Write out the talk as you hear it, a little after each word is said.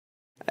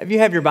If you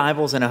have your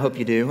Bibles, and I hope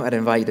you do, I'd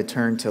invite you to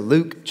turn to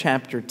Luke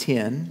chapter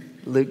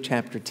 10. Luke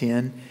chapter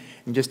 10.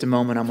 In just a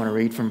moment, I'm going to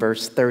read from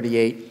verse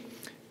 38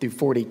 through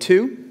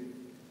 42.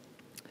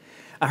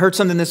 I heard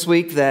something this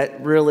week that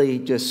really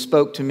just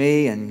spoke to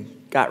me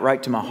and got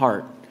right to my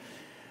heart.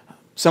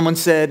 Someone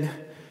said,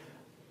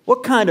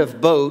 what kind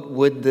of boat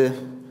would the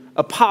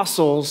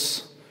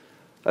apostles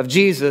of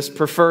Jesus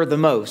prefer the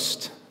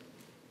most?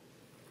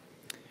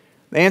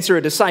 The answer,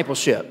 a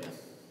discipleship.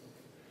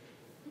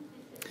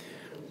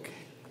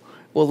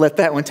 We'll let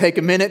that one take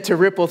a minute to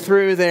ripple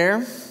through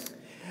there.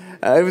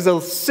 It was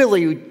a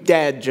silly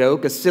dad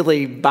joke, a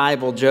silly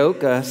Bible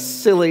joke, a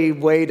silly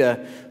way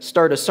to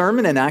start a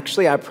sermon. And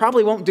actually, I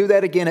probably won't do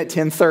that again at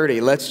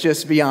 10:30. Let's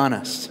just be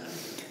honest.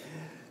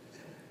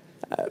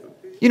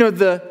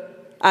 The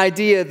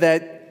idea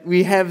that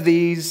we have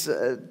these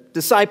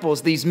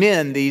disciples, these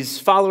men, these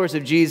followers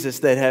of Jesus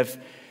that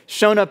have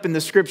shown up in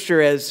the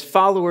Scripture as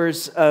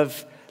followers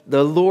of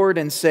the Lord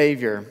and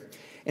Savior.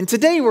 And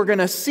today we're going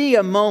to see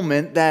a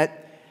moment that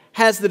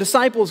has the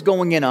disciples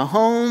going in a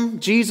home,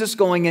 Jesus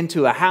going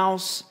into a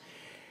house,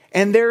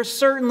 and there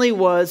certainly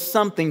was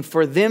something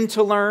for them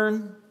to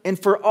learn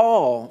and for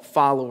all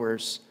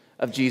followers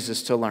of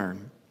Jesus to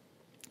learn.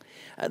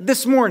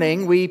 This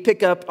morning, we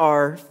pick up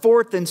our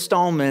fourth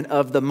installment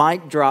of the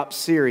Mic Drop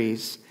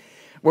series,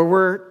 where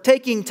we're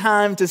taking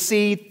time to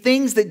see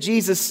things that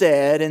Jesus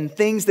said and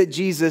things that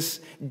Jesus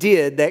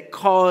did that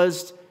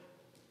caused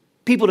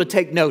people to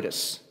take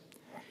notice,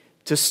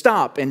 to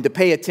stop and to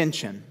pay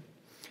attention.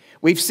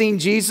 We've seen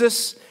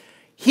Jesus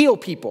heal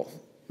people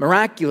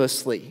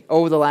miraculously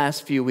over the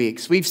last few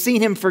weeks. We've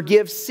seen him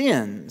forgive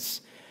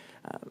sins,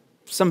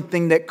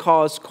 something that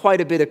caused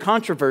quite a bit of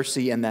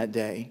controversy in that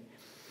day.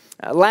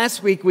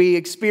 Last week, we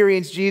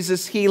experienced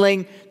Jesus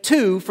healing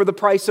two for the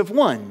price of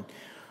one.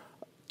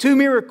 Two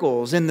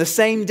miracles in the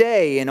same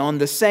day and on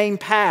the same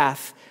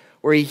path,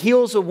 where he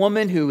heals a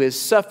woman who is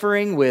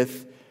suffering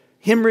with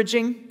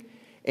hemorrhaging,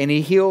 and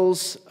he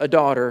heals a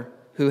daughter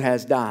who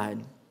has died.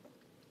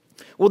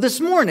 Well,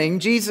 this morning,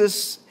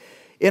 Jesus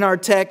in our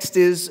text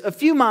is a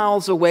few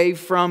miles away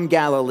from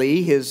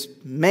Galilee, his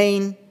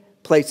main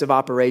place of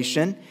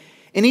operation,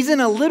 and he's in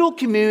a little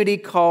community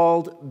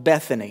called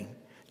Bethany,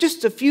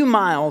 just a few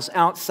miles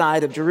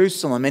outside of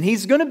Jerusalem. And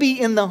he's going to be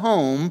in the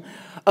home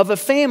of a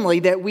family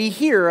that we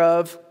hear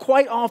of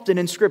quite often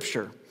in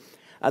Scripture,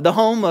 the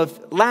home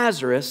of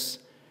Lazarus,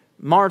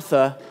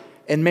 Martha,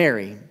 and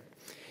Mary.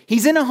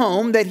 He's in a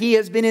home that he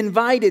has been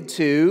invited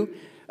to,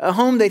 a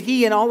home that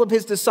he and all of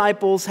his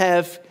disciples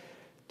have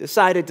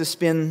decided to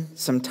spend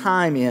some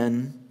time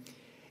in.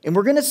 And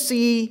we're going to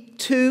see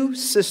two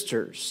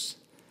sisters,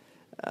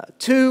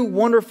 two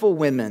wonderful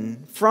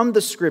women from the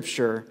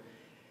Scripture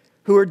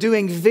who are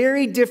doing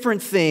very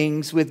different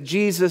things with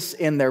Jesus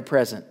in their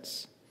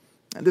presence.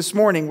 And this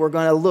morning, we're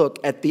going to look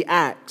at the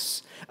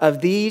acts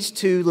of these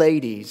two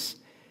ladies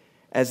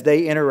as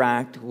they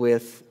interact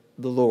with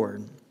the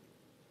Lord.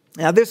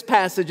 Now, this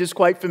passage is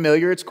quite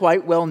familiar. It's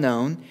quite well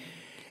known.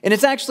 And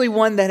it's actually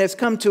one that has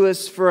come to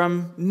us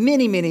from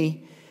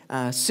many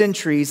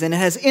centuries and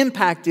has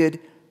impacted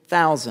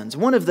thousands.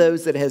 One of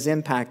those that has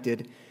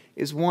impacted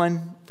is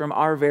one from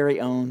our very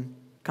own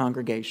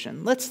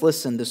congregation. Let's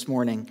listen this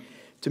morning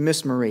to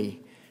Miss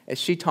Marie as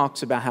she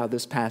talks about how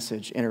this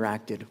passage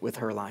interacted with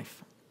her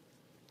life.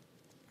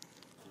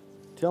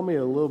 Tell me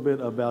a little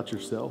bit about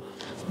yourself.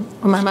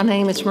 My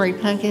name is Marie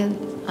Puckett.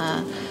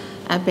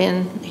 I've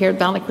been here at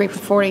Valley Creek for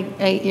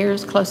 48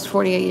 years, close to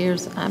 48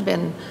 years. I've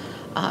been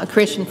a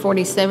Christian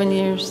 47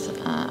 years.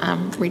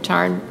 I'm a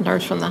retired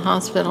nurse from the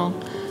hospital.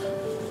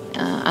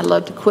 I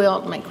love to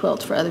quilt, make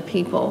quilts for other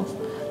people.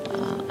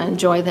 I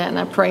enjoy that, and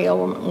I pray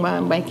over while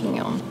I'm making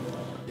them.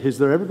 Has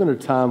there ever been a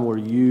time where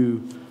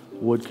you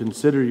would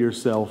consider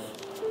yourself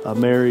a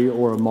Mary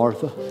or a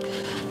Martha?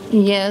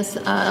 Yes,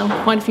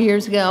 quite a few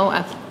years ago,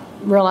 I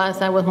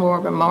realized I was more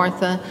of a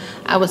Martha.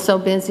 I was so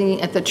busy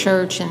at the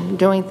church and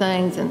doing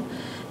things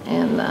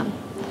and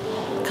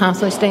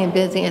constantly staying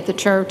busy at the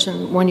church.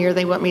 And one year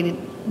they want me to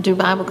do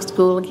Bible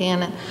school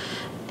again,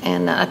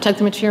 and I took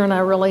the material and I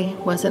really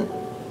wasn't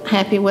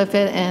happy with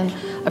it. And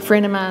a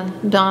friend of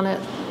mine, Donna,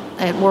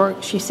 at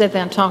work, she sat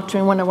down and talked to me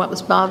and wondered what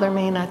was bothering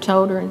me, and I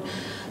told her,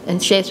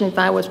 and she asked me if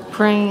I was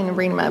praying and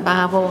reading my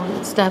Bible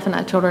and stuff, and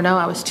I told her no,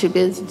 I was too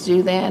busy to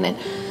do that.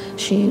 And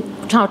she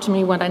talked to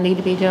me what I need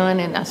to be doing,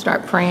 and I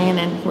started praying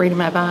and reading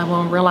my Bible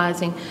and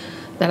realizing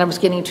that I was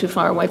getting too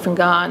far away from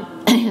God.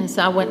 And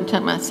so I went and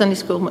took my Sunday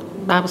school,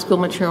 Bible school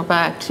material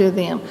back to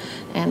them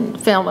and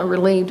felt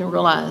relieved and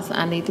realized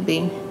I need to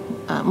be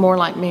more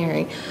like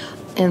Mary.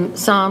 In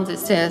Psalms it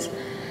says,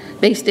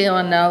 "Be still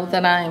and know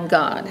that I am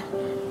God."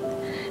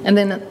 And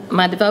then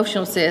my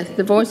devotional says,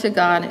 "The voice of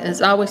God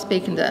is always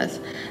speaking to us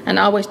and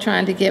always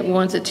trying to get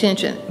one's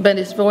attention, but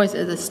his voice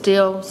is a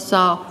still,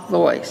 soft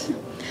voice.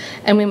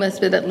 And we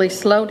must at least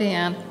slow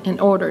down in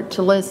order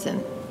to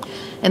listen."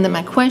 And then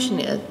my question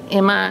is,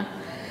 am I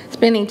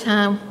spending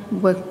time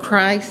with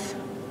Christ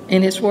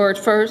in his word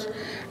first,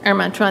 or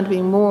am I trying to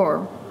be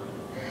more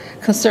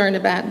concerned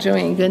about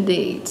doing good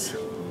deeds?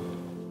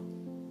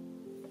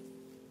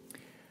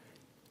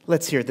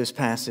 Let's hear this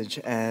passage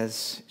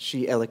as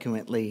she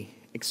eloquently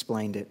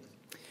explained it.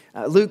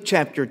 Luke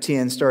chapter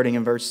 10, starting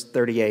in verse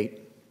 38.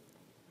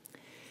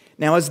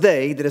 Now as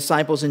they, the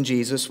disciples and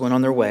Jesus, went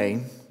on their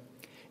way,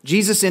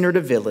 Jesus entered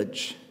a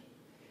village,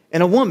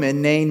 and a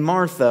woman named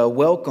Martha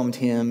welcomed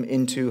him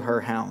into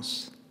her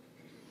house.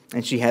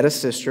 And she had a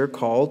sister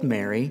called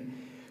Mary,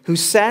 who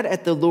sat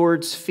at the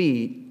Lord's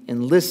feet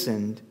and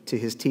listened to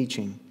his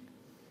teaching.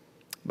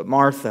 But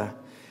Martha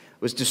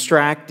was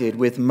distracted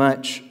with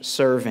much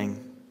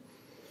serving.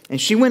 And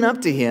she went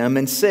up to him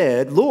and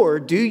said,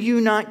 Lord, do you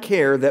not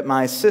care that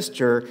my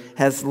sister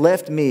has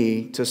left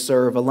me to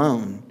serve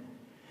alone?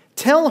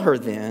 Tell her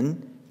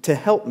then to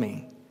help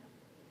me.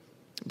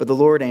 But the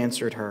Lord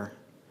answered her,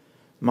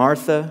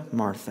 Martha,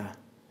 Martha,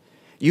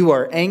 you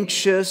are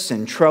anxious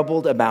and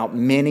troubled about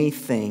many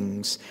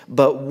things,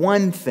 but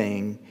one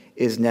thing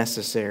is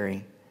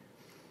necessary.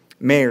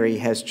 Mary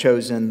has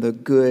chosen the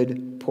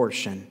good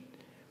portion,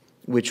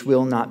 which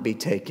will not be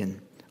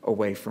taken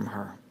away from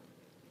her.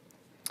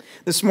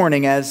 This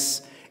morning,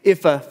 as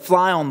if a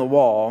fly on the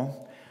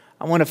wall,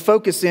 I want to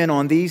focus in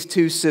on these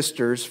two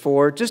sisters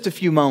for just a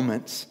few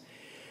moments,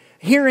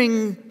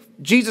 hearing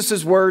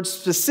Jesus' words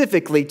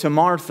specifically to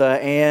Martha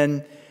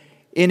and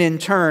in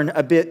turn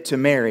a bit to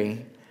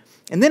Mary.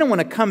 And then I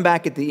want to come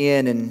back at the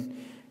end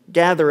and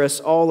gather us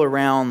all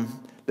around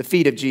the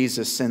feet of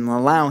Jesus and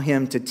allow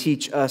him to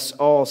teach us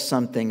all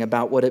something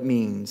about what it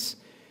means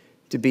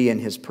to be in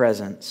his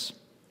presence.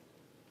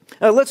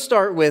 Let's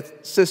start with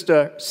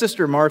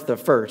Sister Martha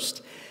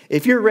first.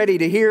 If you're ready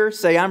to hear,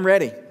 say, I'm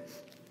ready.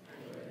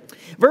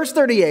 Verse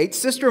 38,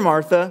 Sister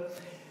Martha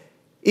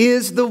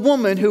is the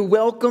woman who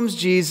welcomes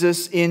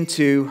Jesus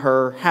into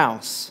her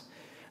house.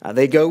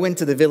 They go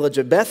into the village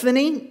of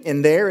Bethany,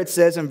 and there it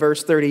says in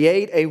verse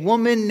 38, a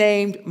woman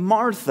named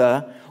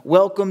Martha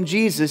welcomed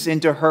Jesus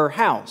into her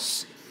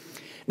house.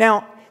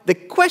 Now, the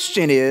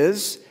question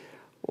is,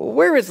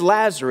 where is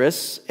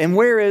Lazarus and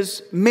where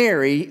is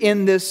Mary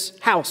in this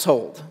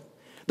household?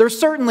 They're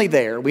certainly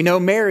there. We know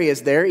Mary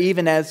is there,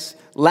 even as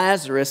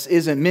Lazarus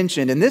isn't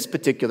mentioned in this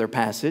particular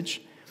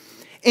passage.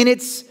 And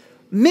it's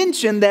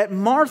mentioned that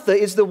Martha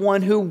is the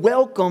one who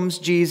welcomes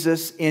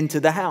Jesus into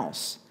the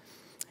house.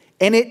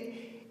 And it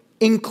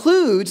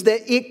includes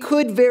that it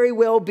could very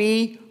well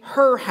be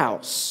her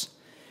house.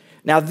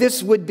 Now,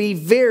 this would be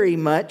very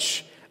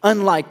much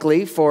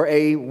unlikely for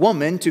a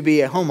woman to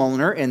be a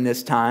homeowner in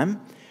this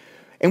time.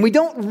 And we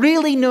don't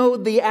really know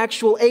the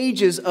actual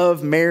ages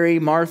of Mary,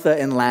 Martha,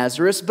 and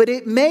Lazarus, but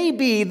it may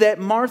be that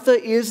Martha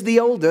is the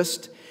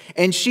oldest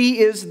and she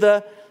is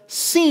the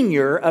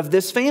senior of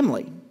this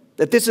family,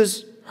 that this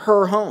is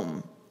her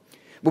home.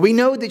 But we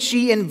know that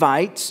she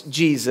invites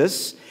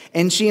Jesus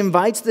and she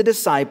invites the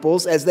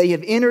disciples as they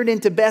have entered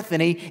into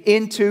Bethany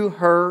into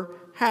her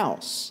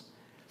house.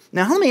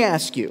 Now, let me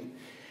ask you,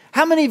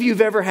 how many of you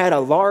have ever had a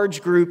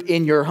large group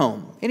in your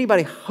home?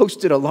 Anybody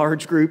hosted a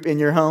large group in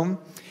your home?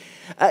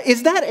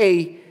 Is that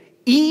a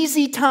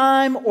easy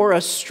time or a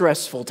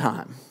stressful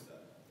time?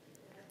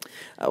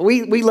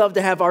 We love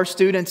to have our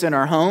students in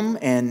our home,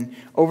 and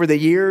over the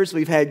years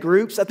we've had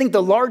groups. I think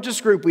the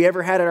largest group we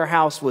ever had at our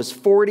house was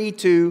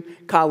 42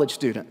 college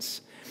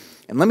students.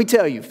 And let me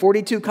tell you,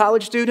 42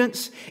 college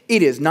students,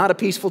 it is not a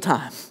peaceful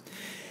time.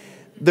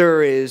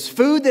 There is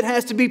food that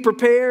has to be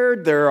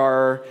prepared. There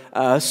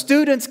are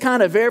students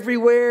kind of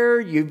everywhere.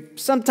 You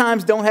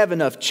sometimes don't have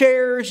enough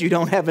chairs. You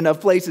don't have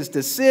enough places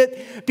to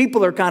sit.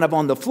 People are kind of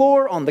on the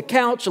floor, on the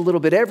couch, a little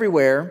bit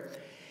everywhere.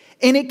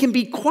 And it can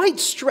be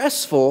quite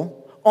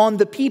stressful on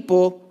the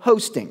people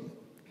hosting.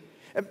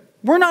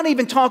 We're not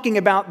even talking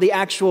about the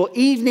actual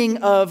evening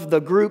of the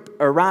group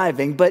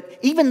arriving, but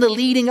even the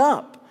leading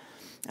up.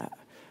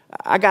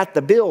 I got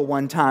the bill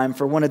one time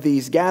for one of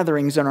these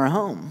gatherings in our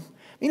home.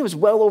 It was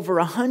well over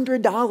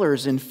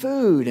 $100 in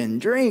food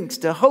and drinks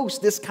to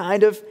host this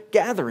kind of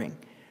gathering.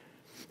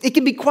 It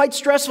can be quite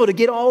stressful to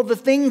get all the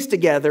things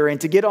together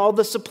and to get all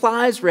the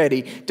supplies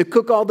ready, to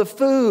cook all the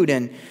food,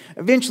 and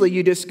eventually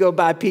you just go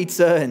buy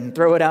pizza and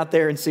throw it out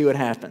there and see what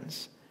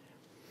happens.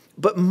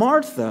 But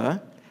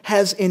Martha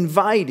has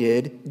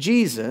invited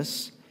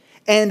Jesus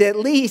and at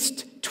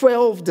least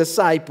 12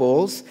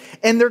 disciples,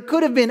 and there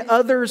could have been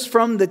others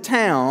from the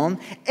town,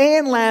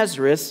 and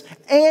Lazarus,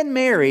 and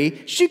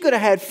Mary. She could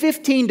have had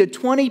 15 to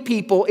 20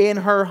 people in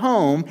her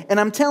home, and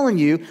I'm telling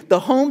you, the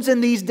homes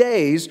in these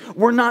days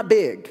were not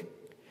big.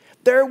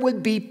 There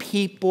would be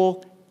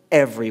people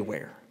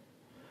everywhere,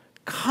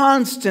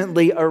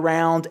 constantly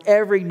around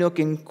every nook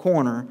and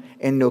corner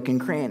and nook and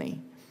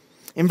cranny.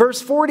 And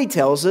verse 40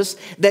 tells us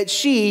that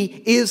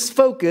she is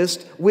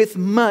focused with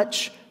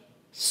much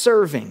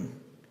serving.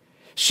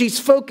 She's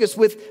focused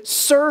with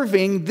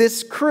serving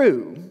this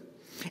crew.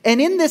 And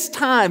in this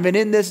time and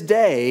in this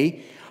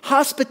day,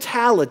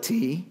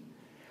 hospitality,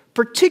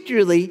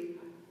 particularly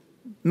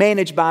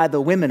managed by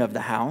the women of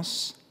the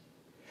house,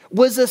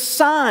 was a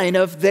sign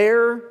of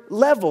their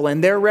level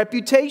and their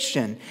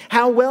reputation.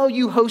 How well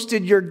you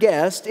hosted your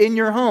guest in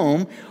your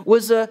home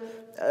was a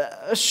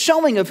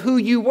showing of who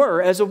you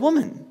were as a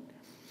woman.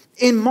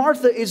 And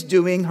Martha is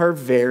doing her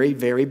very,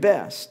 very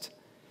best.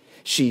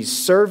 She's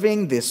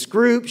serving this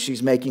group.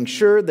 She's making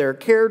sure they're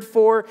cared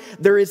for.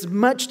 There is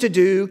much to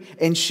do,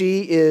 and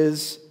she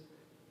is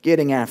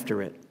getting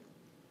after it.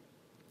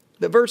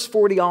 The verse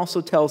 40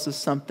 also tells us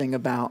something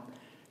about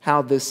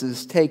how this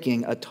is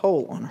taking a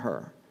toll on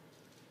her.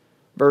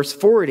 Verse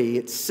 40,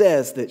 it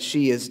says that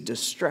she is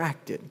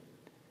distracted.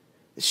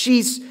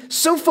 She's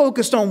so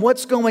focused on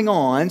what's going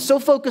on, so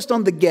focused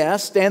on the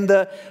guest and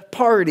the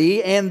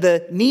party and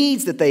the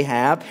needs that they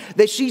have,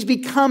 that she's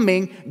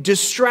becoming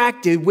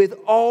distracted with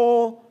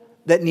all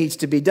that needs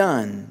to be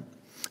done.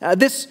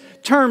 This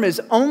term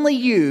is only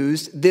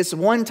used this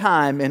one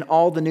time in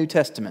all the New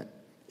Testament.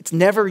 It's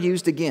never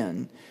used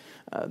again.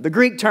 The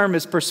Greek term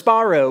is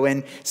perspiro,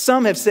 and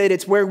some have said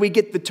it's where we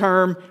get the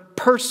term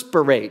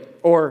perspirate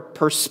or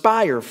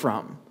perspire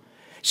from.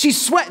 She's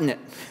sweating it.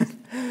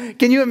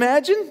 Can you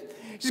imagine?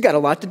 She's got a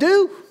lot to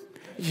do.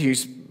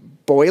 She's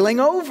boiling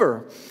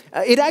over.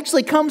 It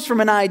actually comes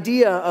from an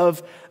idea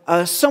of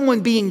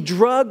someone being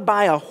drugged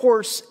by a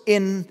horse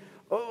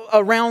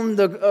around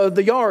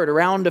the yard,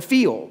 around a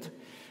field.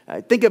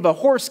 Think of a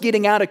horse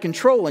getting out of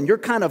control and you're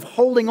kind of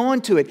holding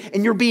on to it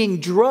and you're being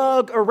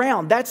dragged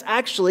around. That's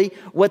actually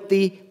what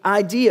the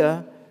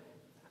idea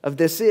of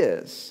this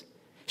is.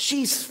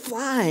 She's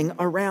flying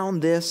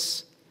around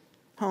this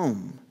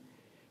home.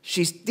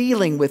 She's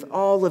dealing with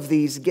all of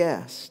these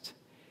guests.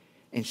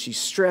 And she's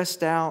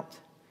stressed out,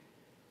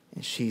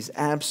 and she's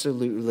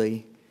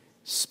absolutely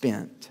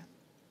spent.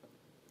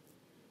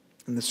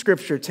 And the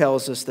scripture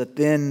tells us that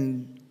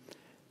then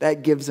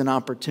that gives an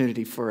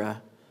opportunity for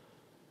a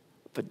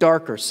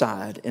darker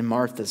side in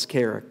Martha's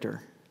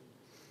character.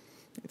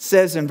 It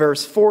says in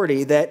verse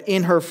 40 that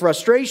in her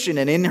frustration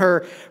and in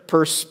her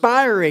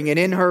perspiring and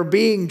in her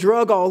being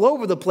drug all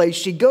over the place,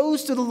 she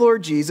goes to the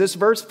Lord Jesus,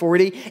 verse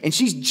 40, and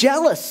she's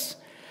jealous.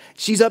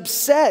 She's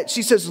upset.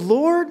 She says,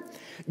 Lord,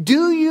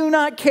 do you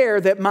not care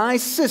that my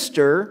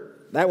sister,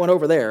 that one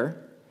over there,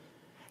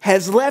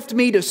 has left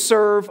me to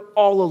serve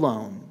all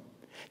alone?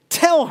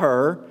 Tell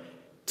her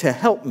to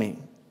help me.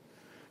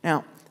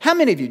 Now, how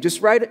many of you,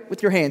 just write it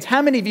with your hands,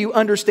 how many of you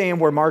understand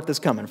where Martha's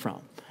coming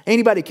from?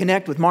 Anybody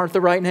connect with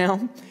Martha right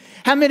now?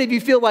 How many of you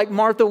feel like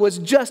Martha was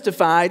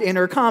justified in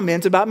her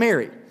comments about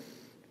Mary?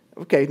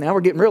 Okay, now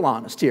we're getting real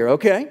honest here,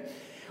 okay?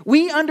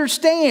 We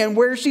understand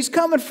where she's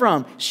coming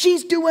from.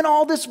 She's doing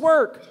all this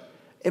work,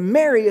 and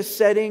Mary is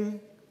sitting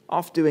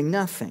off doing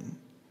nothing.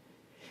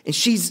 And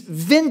she's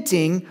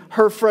venting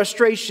her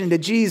frustration to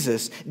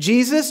Jesus.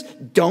 Jesus,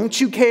 don't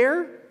you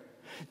care?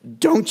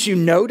 Don't you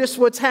notice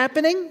what's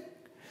happening?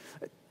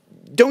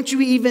 Don't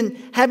you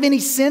even have any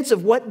sense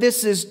of what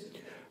this is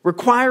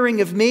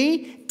requiring of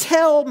me?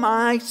 Tell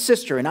my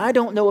sister, and I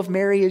don't know if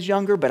Mary is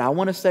younger, but I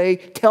want to say,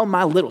 tell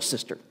my little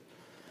sister.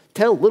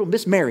 Tell little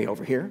Miss Mary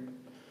over here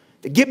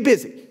to get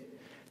busy,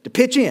 to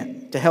pitch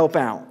in, to help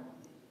out.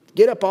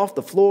 Get up off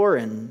the floor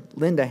and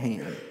lend a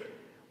hand.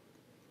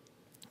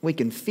 We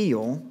can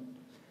feel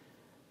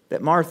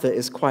that Martha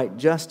is quite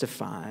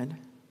justified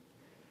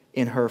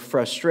in her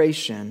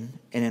frustration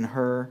and in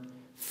her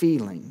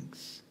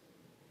feelings.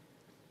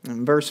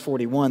 And verse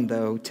 41,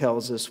 though,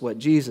 tells us what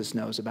Jesus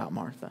knows about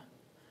Martha.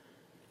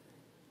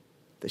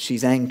 That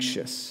she's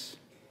anxious,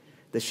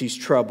 that she's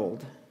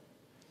troubled.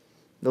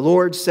 The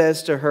Lord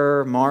says to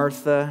her,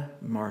 Martha,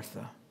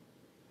 Martha,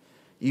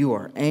 you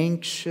are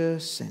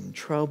anxious and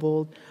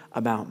troubled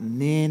about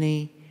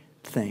many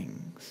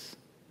things.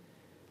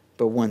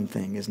 But one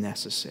thing is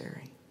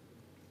necessary.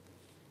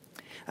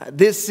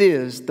 This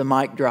is the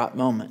mic drop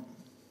moment.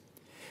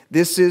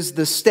 This is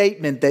the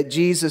statement that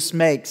Jesus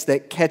makes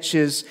that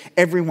catches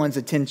everyone's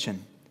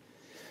attention.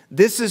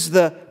 This is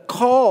the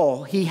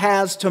call he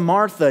has to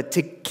Martha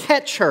to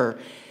catch her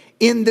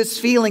in this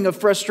feeling of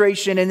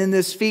frustration and in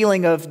this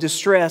feeling of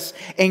distress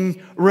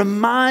and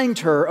remind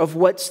her of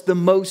what's the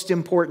most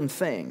important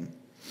thing.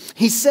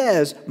 He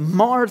says,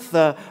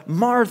 Martha,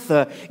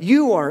 Martha,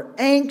 you are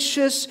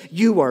anxious,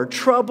 you are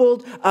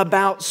troubled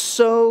about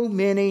so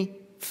many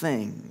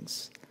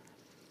things.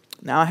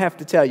 Now I have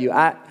to tell you,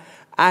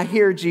 I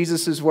hear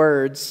Jesus'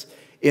 words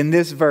in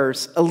this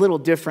verse a little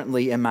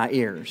differently in my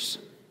ears.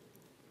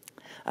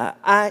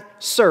 I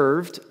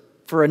served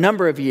for a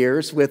number of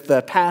years with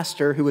a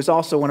pastor who was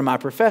also one of my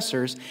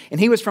professors, and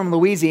he was from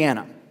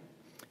Louisiana.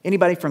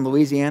 Anybody from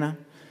Louisiana?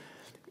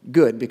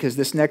 Good, because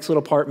this next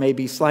little part may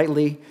be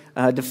slightly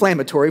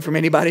deflammatory from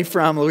anybody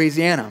from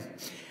Louisiana.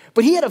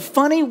 But he had a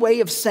funny way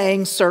of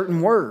saying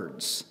certain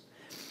words.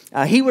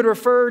 He would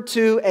refer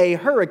to a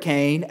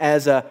hurricane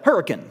as a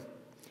hurricane.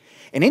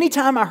 And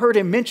anytime I heard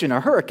him mention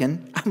a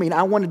hurricane,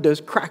 I wanted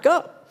to crack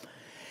up.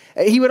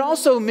 He would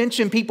also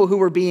mention people who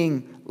were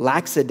being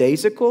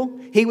lackadaisical.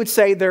 He would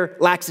say they're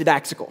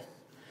lackadaisical.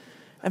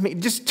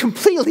 Just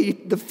completely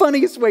the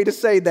funniest way to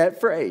say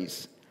that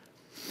phrase.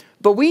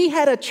 But we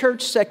had a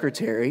church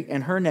secretary,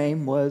 and her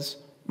name was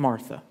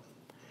Martha.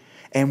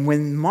 And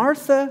when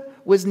Martha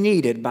was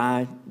needed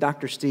by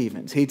Dr.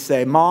 Stevens, he'd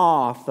say,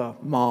 Martha,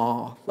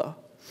 Martha,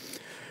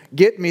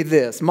 get me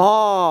this.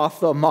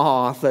 Martha,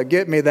 Martha,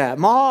 get me that.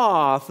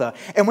 Martha.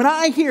 And when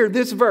I hear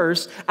this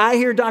verse, I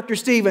hear Dr.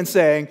 Stephen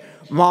saying,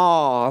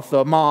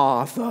 Martha,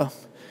 Martha,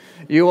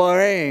 you are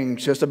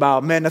anxious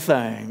about many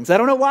things. I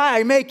don't know why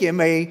I make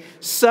him a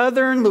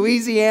Southern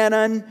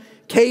Louisianan,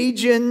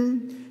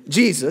 Cajun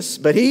Jesus,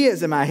 but he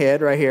is in my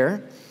head right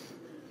here.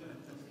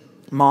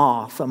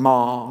 Martha,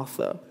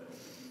 Martha.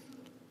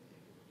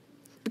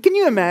 But can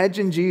you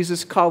imagine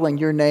Jesus calling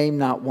your name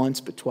not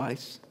once but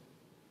twice?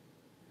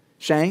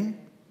 Shane,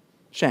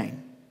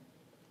 Shane.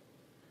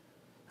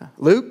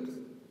 Luke,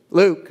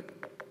 Luke.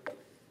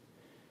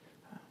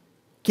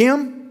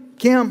 Kim,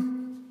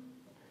 Kim.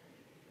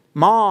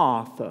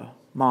 Martha,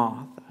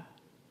 Martha.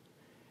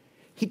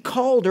 He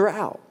called her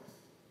out.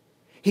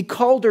 He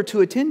called her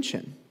to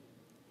attention.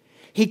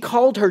 He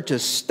called her to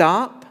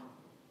stop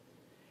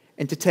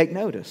and to take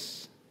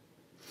notice.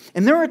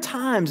 And there are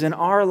times in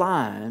our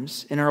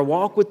lives, in our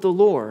walk with the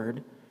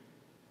Lord,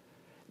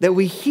 that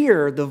we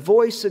hear the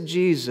voice of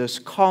Jesus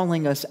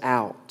calling us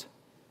out.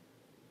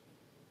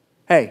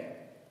 Hey,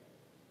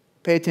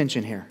 pay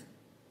attention here.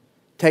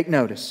 Take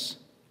notice.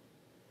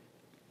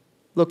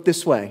 Look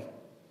this way.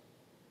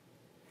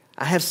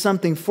 I have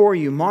something for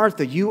you.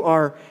 Martha, you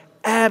are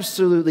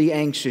absolutely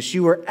anxious.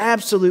 You are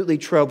absolutely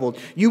troubled.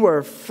 You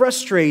are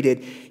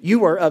frustrated.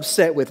 You are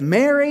upset with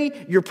Mary.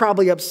 You're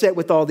probably upset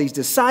with all these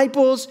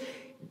disciples.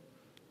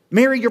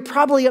 Mary, you're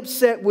probably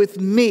upset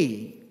with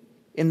me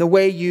in the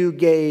way you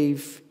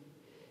gave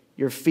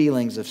your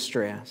feelings of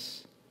stress.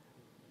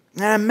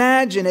 And I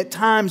imagine at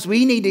times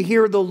we need to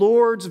hear the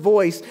Lord's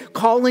voice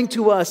calling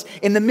to us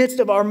in the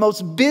midst of our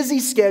most busy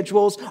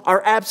schedules,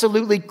 our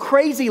absolutely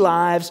crazy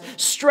lives,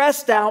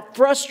 stressed out,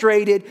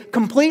 frustrated,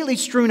 completely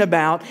strewn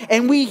about.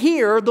 And we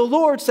hear the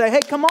Lord say, hey,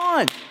 come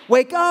on,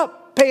 wake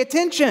up, pay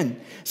attention,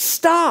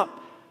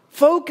 stop,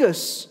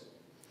 focus.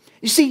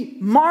 You see,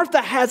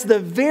 Martha has the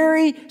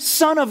very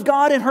Son of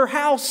God in her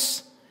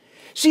house.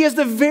 She has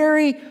the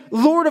very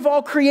Lord of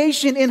all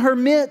creation in her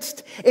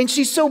midst. And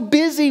she's so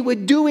busy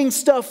with doing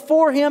stuff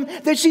for him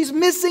that she's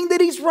missing that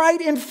he's right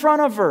in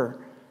front of her.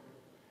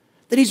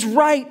 That he's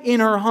right in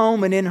her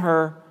home and in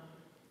her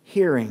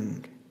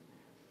hearing.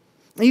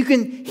 And you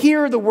can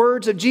hear the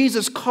words of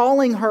Jesus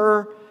calling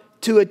her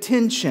to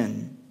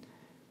attention.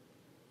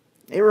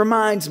 It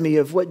reminds me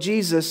of what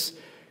Jesus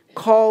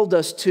called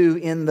us to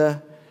in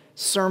the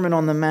Sermon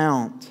on the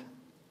Mount.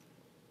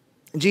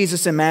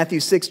 Jesus in Matthew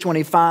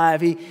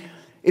 6:25, he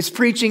is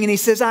preaching and he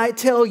says, I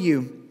tell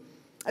you,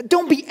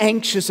 don't be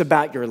anxious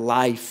about your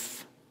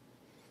life,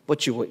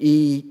 what you will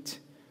eat,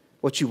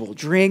 what you will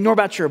drink, nor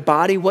about your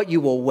body, what you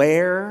will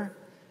wear.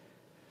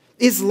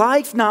 Is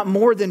life not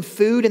more than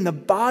food and the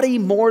body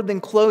more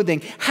than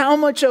clothing? How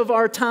much of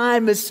our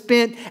time is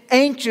spent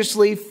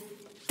anxiously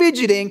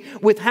fidgeting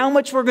with how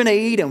much we're going to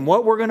eat and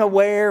what we're going to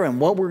wear and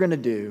what we're going to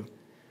do?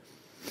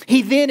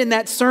 He then in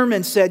that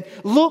sermon said,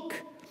 look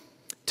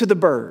to the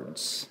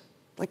birds.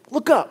 Like,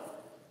 look up.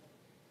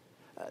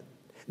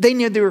 They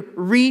neither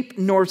reap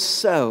nor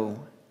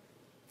sow,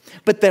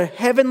 but their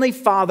heavenly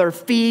Father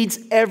feeds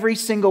every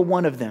single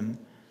one of them.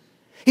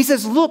 He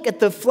says, look at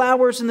the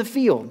flowers in the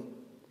field.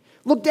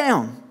 Look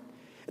down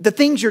at the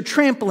things you're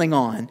trampling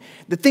on,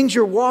 the things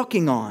you're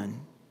walking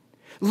on.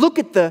 Look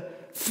at the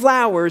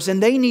flowers,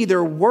 and they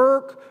neither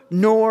work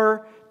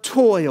nor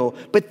toil,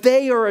 but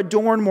they are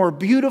adorned more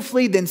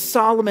beautifully than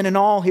Solomon in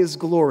all his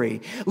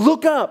glory.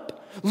 Look up.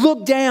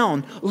 Look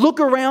down, look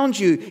around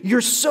you.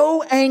 You're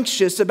so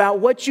anxious about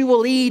what you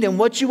will eat and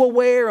what you will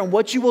wear and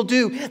what you will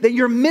do that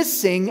you're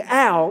missing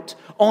out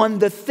on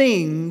the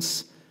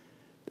things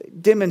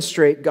that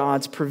demonstrate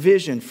God's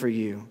provision for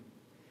you.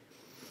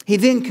 He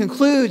then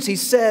concludes, he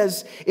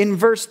says in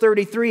verse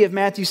 33 of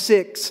Matthew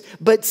 6,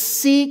 but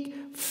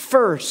seek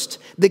first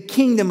the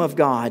kingdom of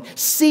God.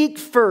 Seek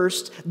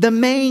first the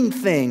main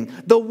thing,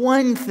 the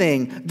one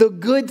thing, the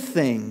good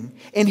thing,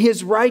 and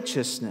his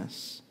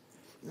righteousness.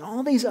 And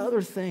all these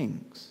other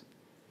things,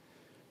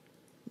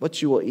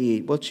 what you will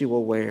eat, what you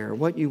will wear,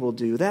 what you will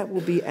do, that will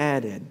be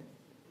added.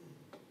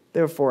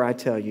 Therefore, I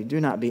tell you,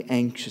 do not be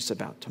anxious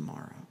about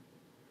tomorrow,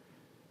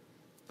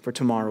 for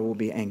tomorrow will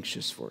be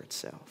anxious for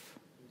itself.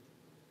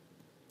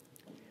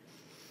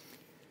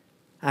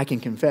 I can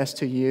confess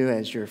to you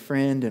as your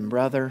friend and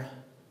brother,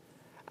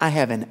 I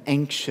have an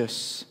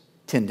anxious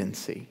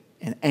tendency,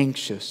 an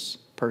anxious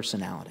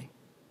personality.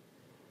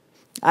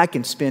 I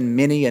can spend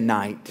many a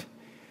night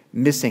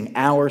missing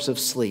hours of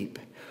sleep,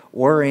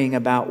 worrying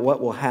about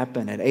what will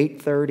happen at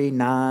 8:30,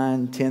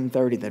 9,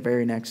 10:30 the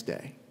very next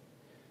day.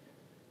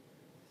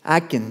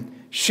 I can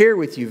share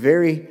with you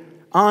very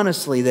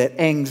honestly that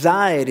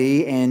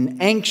anxiety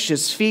and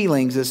anxious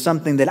feelings is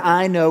something that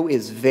I know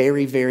is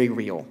very, very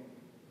real.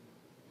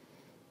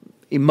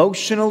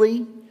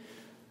 Emotionally,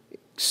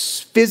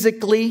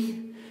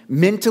 physically,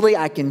 mentally,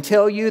 I can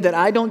tell you that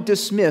I don't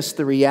dismiss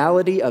the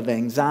reality of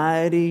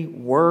anxiety,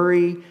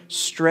 worry,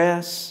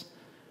 stress,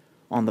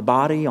 on the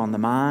body, on the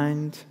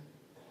mind,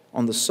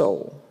 on the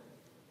soul.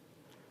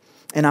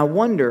 And I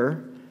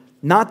wonder,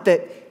 not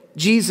that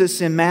Jesus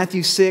in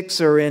Matthew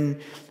 6 or in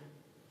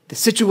The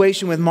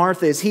situation with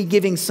Martha is he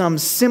giving some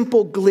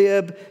simple,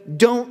 glib,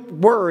 don't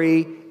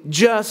worry,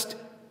 just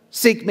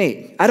seek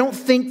me. I don't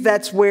think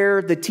that's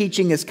where the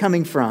teaching is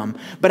coming from,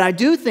 but I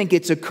do think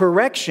it's a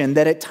correction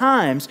that at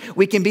times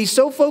we can be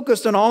so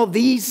focused on all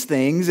these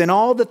things and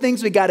all the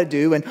things we got to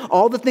do and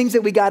all the things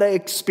that we got to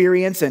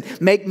experience and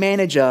make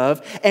manage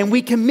of, and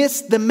we can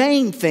miss the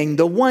main thing,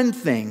 the one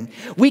thing.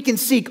 We can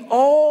seek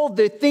all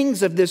the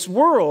things of this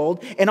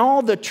world and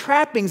all the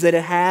trappings that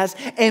it has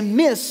and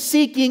miss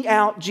seeking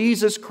out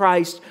Jesus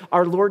Christ,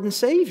 our Lord and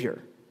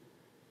Savior.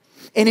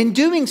 And in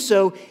doing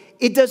so,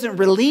 it doesn't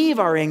relieve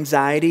our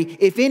anxiety.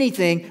 If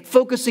anything,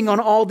 focusing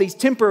on all these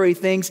temporary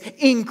things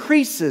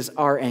increases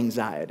our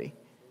anxiety.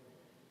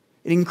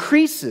 It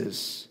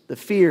increases the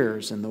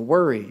fears and the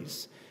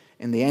worries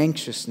and the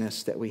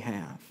anxiousness that we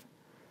have.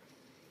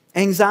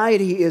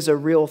 Anxiety is a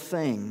real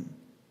thing,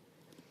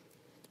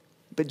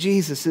 but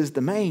Jesus is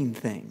the main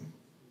thing.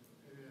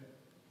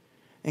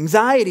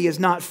 Anxiety is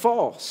not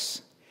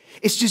false.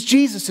 It's just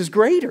Jesus is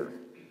greater.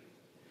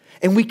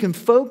 And we can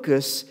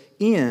focus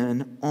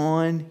in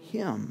on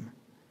Him.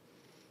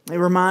 It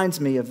reminds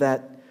me of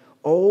that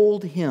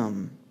old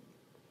hymn,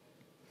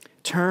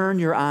 turn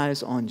your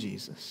eyes on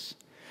Jesus.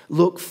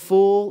 Look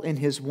full in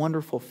His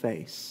wonderful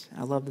face.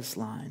 I love this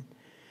line.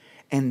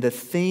 And the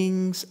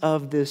things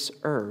of this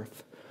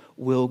earth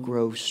will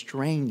grow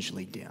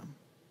strangely dim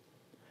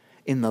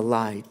in the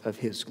light of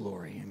His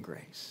glory and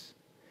grace.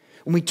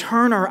 When we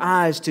turn our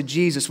eyes to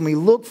Jesus, when we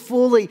look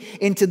fully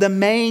into the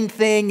main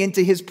thing,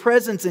 into His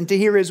presence, and to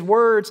hear His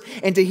words,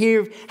 and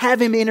to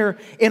have Him enter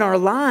in our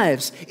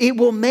lives, it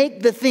will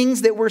make the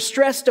things that we're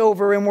stressed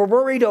over and we're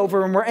worried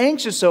over and we're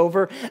anxious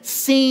over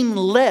seem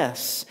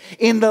less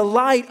in the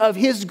light of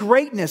His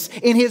greatness,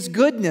 in His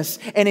goodness,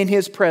 and in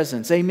His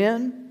presence.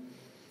 Amen?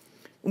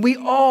 We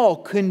all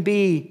can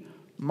be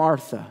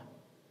Martha,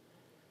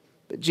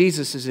 but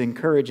Jesus is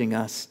encouraging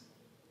us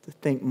to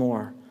think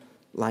more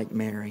like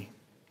Mary.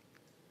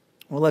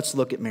 Well, let's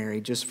look at Mary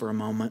just for a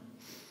moment.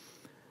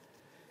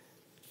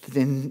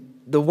 Then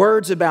the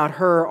words about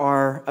her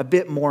are a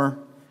bit more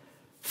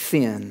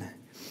thin.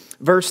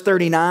 Verse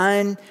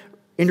 39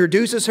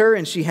 introduces her,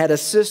 and she had a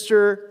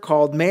sister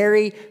called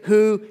Mary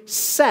who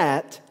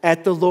sat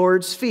at the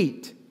Lord's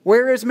feet.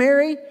 Where is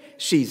Mary?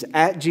 She's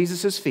at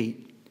Jesus'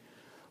 feet.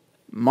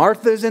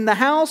 Martha's in the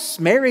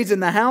house, Mary's in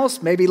the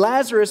house, maybe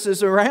Lazarus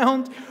is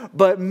around,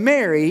 but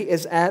Mary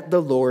is at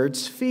the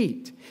Lord's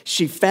feet.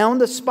 She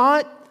found a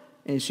spot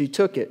and she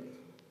took it.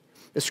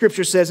 The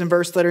scripture says in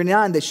verse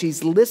 39 that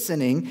she's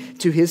listening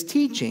to His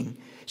teaching.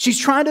 She's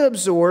trying to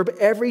absorb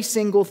every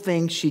single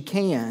thing she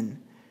can.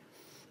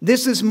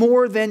 This is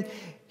more than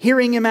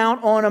hearing Him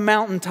out on a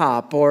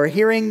mountaintop or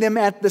hearing them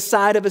at the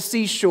side of a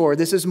seashore.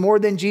 This is more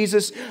than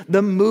Jesus,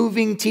 the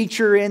moving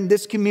teacher in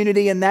this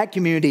community and that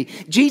community.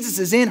 Jesus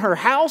is in her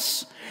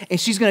house, and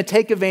she's going to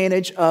take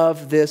advantage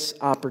of this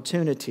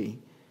opportunity.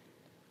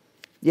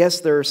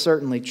 Yes, there are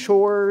certainly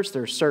chores,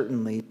 there are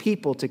certainly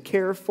people to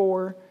care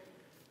for,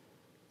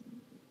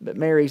 but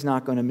Mary's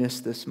not going to miss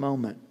this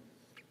moment.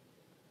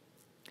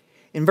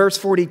 In verse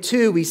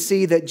 42, we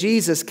see that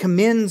Jesus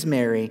commends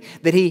Mary,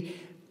 that He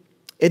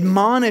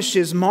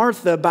admonishes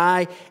Martha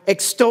by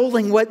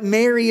extolling what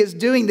Mary is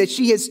doing, that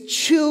she has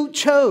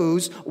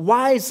chose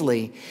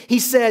wisely. He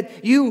said,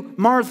 you,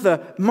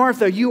 Martha,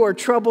 Martha, you are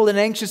troubled and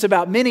anxious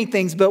about many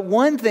things, but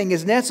one thing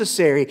is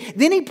necessary.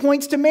 Then He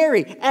points to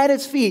Mary at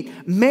His feet.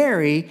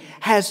 Mary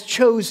has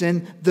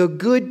chosen the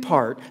good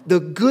part, the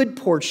good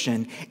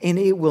portion, and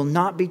it will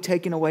not be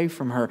taken away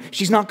from her.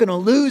 She's not going to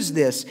lose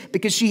this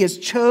because she has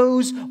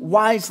chose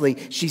wisely.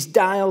 She's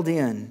dialed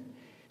in.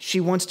 She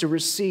wants to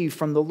receive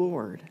from the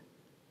Lord.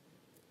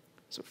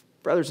 So,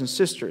 brothers and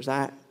sisters,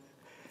 I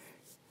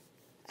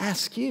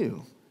ask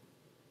you,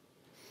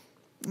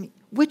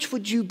 which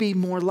would you be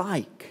more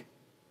like?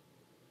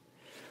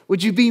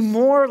 Would you be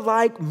more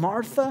like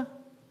Martha,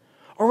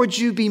 or would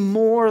you be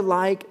more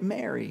like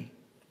Mary?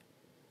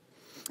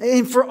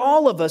 And for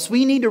all of us,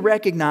 we need to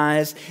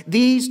recognize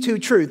these two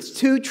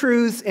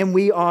truths, and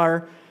we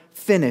are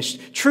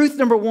finished. Truth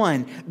number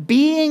one,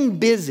 being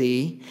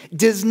busy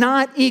does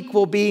not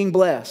equal being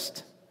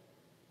blessed.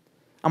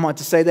 I'm going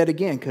to say that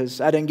again because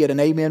I didn't get an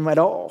amen at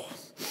all.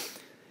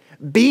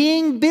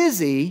 Being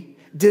busy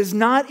does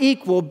not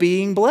equal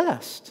being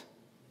blessed.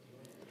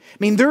 I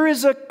mean, there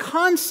is a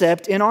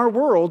concept in our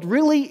world,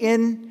 really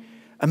in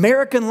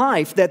American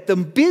life, that the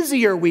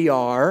busier we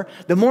are,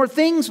 the more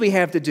things we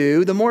have to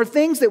do, the more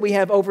things that we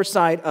have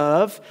oversight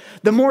of,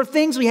 the more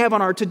things we have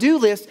on our to-do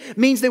list,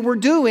 means that we're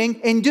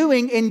doing and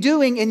doing and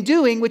doing and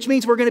doing, which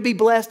means we're going to be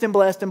blessed and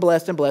blessed and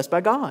blessed and blessed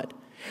by God.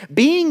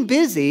 Being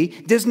busy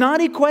does not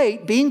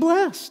equate being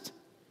blessed.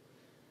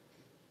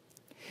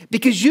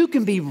 Because you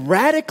can be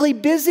radically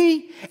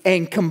busy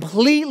and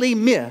completely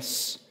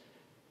miss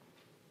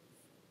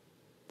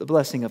the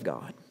blessing of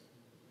God.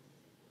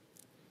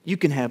 You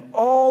can have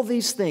all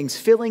these things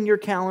filling your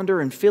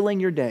calendar and filling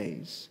your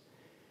days,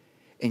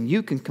 and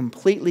you can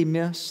completely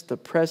miss the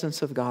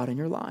presence of God in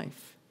your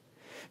life.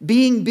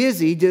 Being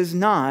busy does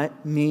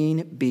not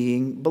mean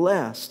being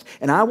blessed.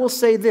 And I will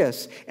say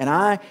this, and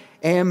I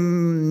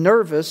am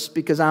nervous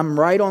because I'm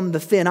right on the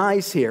thin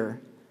ice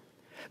here.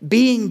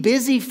 Being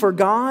busy for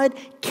God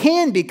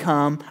can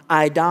become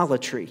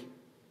idolatry.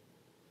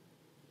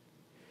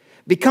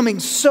 Becoming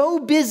so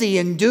busy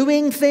in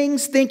doing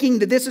things, thinking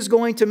that this is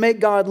going to make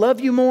God love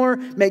you more,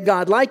 make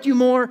God like you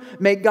more,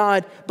 make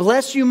God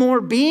bless you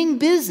more. Being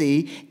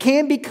busy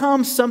can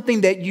become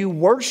something that you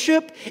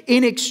worship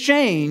in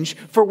exchange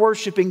for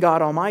worshiping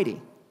God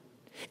Almighty.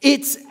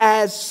 It's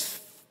as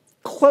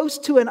close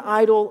to an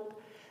idol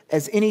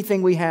as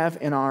anything we have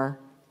in our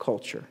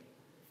culture.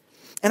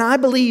 And I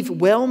believe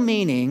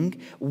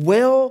well-meaning,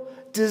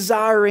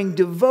 well-desiring,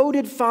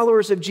 devoted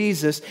followers of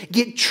Jesus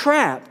get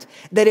trapped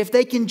that if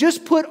they can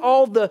just put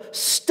all the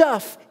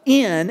stuff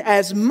in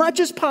as much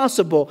as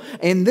possible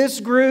in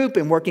this group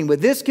and working with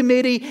this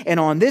committee and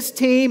on this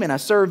team, and I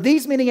serve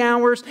these many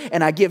hours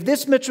and I give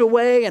this much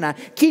away and I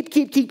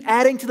keep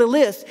adding to the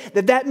list,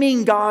 that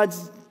means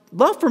God's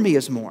love for me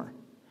is more.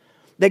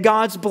 That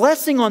God's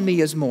blessing on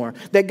me is more.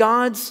 That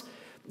God's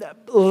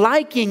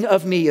liking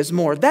of me is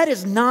more. That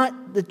is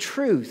not the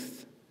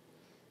truth.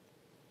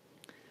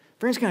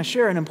 Friends, can I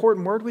share an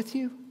important word with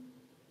you?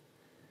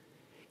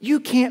 You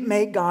can't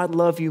make God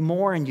love you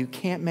more and you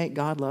can't make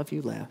God love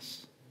you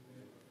less.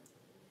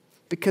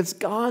 Because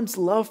God's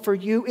love for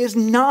you is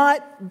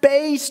not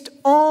based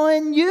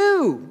on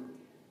you.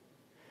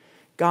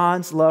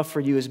 God's love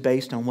for you is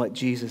based on what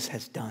Jesus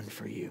has done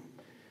for you.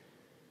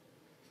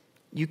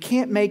 You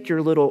can't make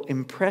your little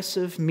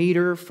impressive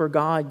meter for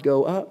God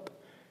go up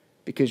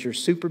because you're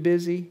super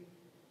busy,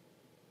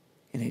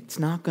 and it's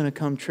not going to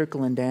come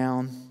trickling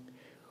down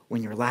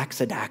when you're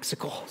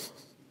lackadaisical.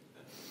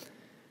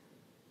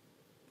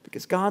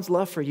 Because God's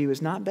love for you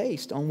is not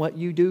based on what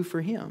you do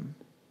for Him.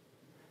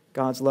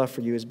 God's love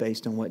for you is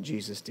based on what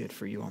Jesus did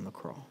for you on the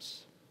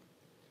cross.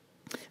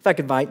 If I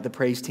could invite the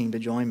praise team to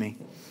join me,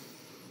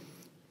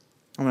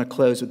 I'm going to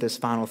close with this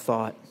final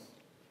thought.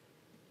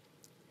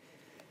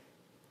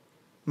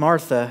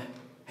 Martha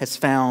has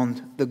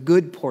found the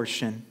good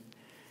portion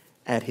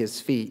at His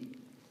feet.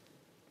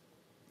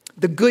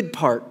 The good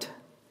part,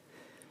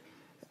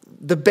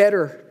 the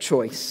better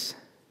choice.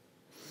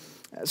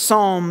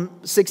 Psalm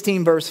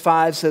 16 verse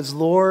 5 says,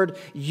 Lord,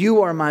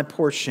 you are my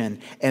portion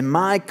and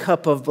my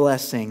cup of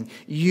blessing.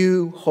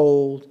 You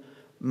hold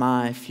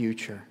my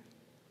future.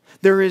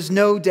 There is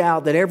no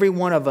doubt that every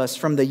one of us,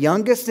 from the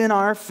youngest in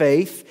our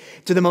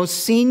faith to the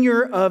most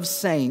senior of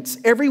saints,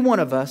 every one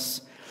of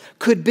us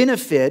could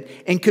benefit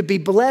and could be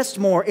blessed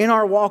more in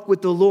our walk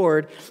with the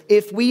Lord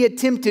if we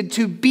attempted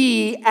to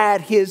be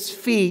at His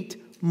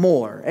feet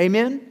more.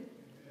 Amen?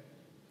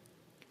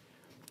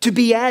 To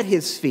be at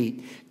His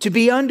feet, to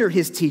be under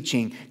His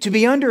teaching, to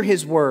be under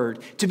His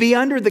word, to be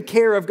under the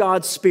care of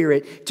God's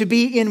Spirit, to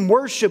be in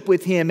worship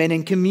with Him and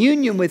in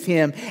communion with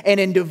Him and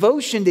in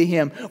devotion to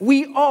Him.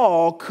 We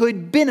all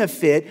could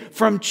benefit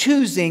from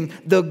choosing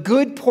the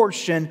good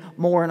portion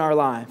more in our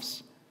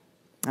lives.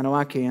 I know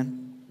I can.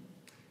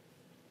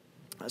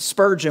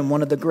 Spurgeon,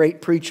 one of the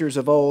great preachers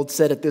of old,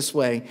 said it this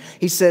way.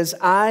 He says,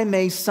 I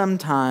may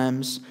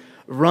sometimes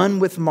run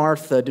with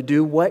Martha to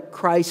do what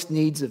Christ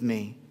needs of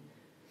me,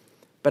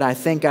 but I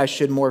think I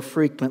should more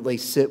frequently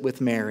sit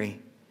with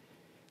Mary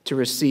to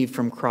receive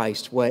from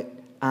Christ what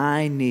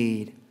I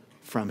need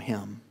from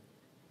Him.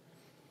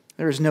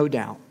 There is no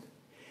doubt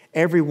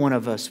every one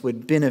of us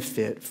would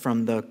benefit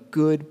from the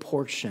good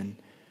portion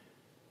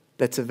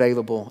that's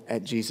available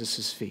at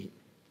Jesus' feet.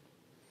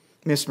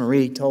 Miss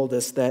Marie told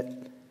us that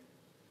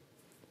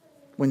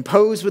when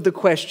posed with the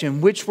question,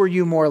 which were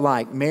you more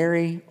like,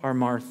 Mary or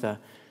Martha,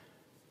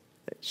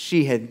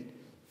 she had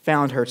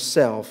found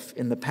herself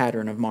in the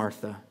pattern of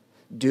Martha.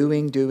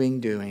 Doing,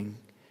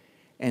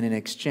 and in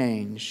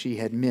exchange, she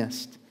had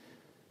missed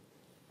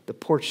the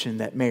portion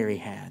that Mary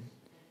had.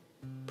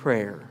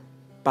 Prayer,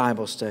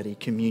 Bible study,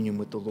 communion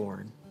with the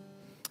Lord.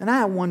 And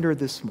I wonder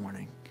this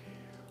morning,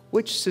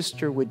 which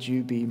sister would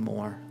you be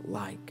more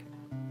like?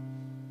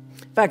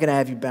 If I could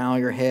have you bow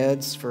your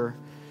heads for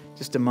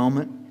just a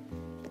moment.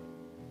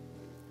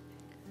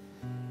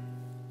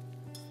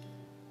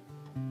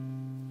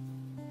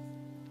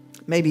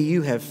 Maybe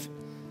you have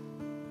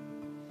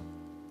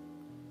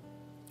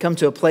come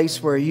to a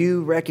place where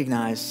you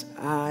recognize,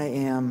 I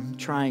am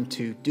trying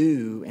to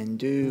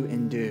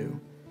do,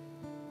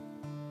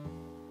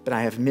 but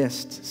I have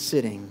missed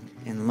sitting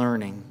and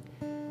learning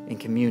and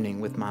communing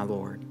with my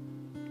Lord.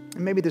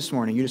 And maybe this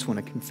morning you just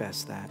want to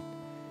confess that.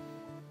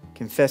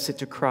 Confess it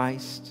to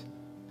Christ.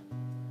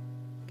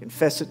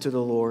 Confess it to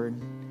the Lord.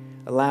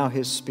 Allow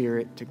His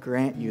Spirit to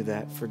grant you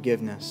that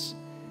forgiveness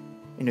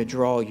and to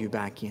draw you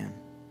back in.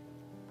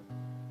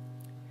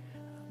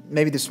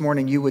 Maybe this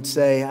morning you would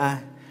say,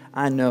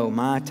 I know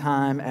my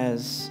time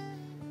as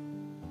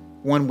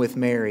one with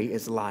Mary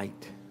is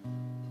light.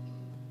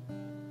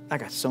 I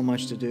got so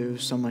much to do,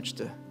 so much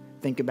to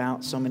think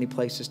about, so many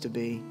places to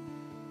be,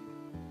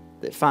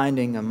 that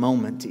finding a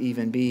moment to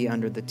even be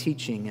under the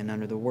teaching and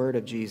under the word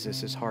of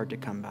Jesus is hard to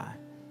come by.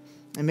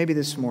 And maybe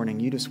this morning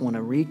you just want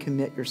to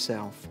recommit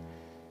yourself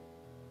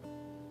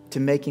to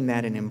making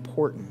that an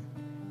important,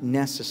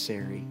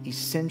 necessary,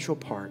 essential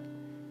part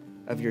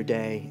of your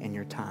day and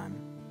your time.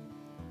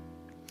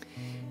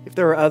 If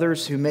there are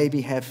others who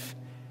maybe have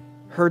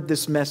heard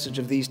this message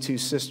of these two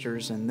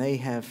sisters and they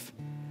have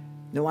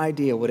no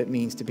idea what it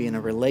means to be in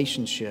a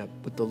relationship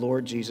with the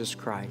Lord Jesus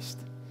Christ,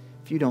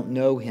 if you don't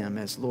know Him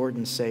as Lord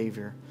and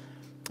Savior,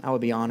 I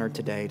would be honored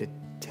today to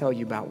tell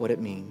you about what it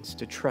means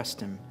to trust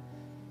Him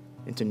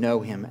and to know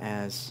Him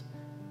as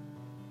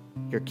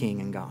your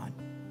King and God.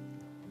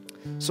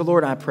 So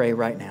Lord, I pray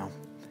right now,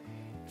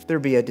 if there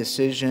be a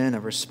decision, a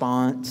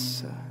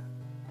response,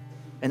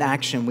 an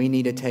action we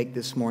need to take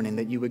this morning,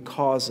 that you would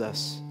cause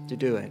us to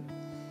do it,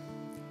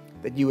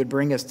 that you would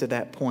bring us to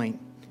that point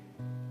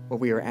where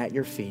we are at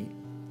your feet,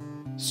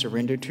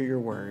 surrendered to your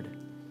word,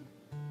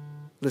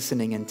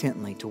 listening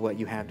intently to what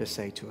you have to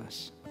say to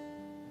us.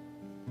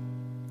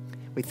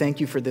 We thank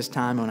you for this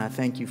time, and I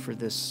thank you for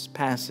this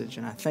passage,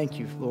 and I thank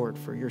you, Lord,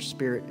 for your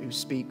Spirit who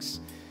speaks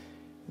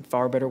in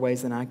far better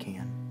ways than I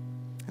can.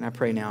 And I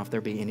pray now, if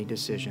there be any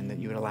decision, that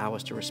you would allow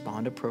us to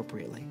respond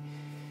appropriately.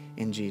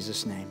 In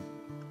Jesus' name,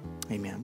 amen.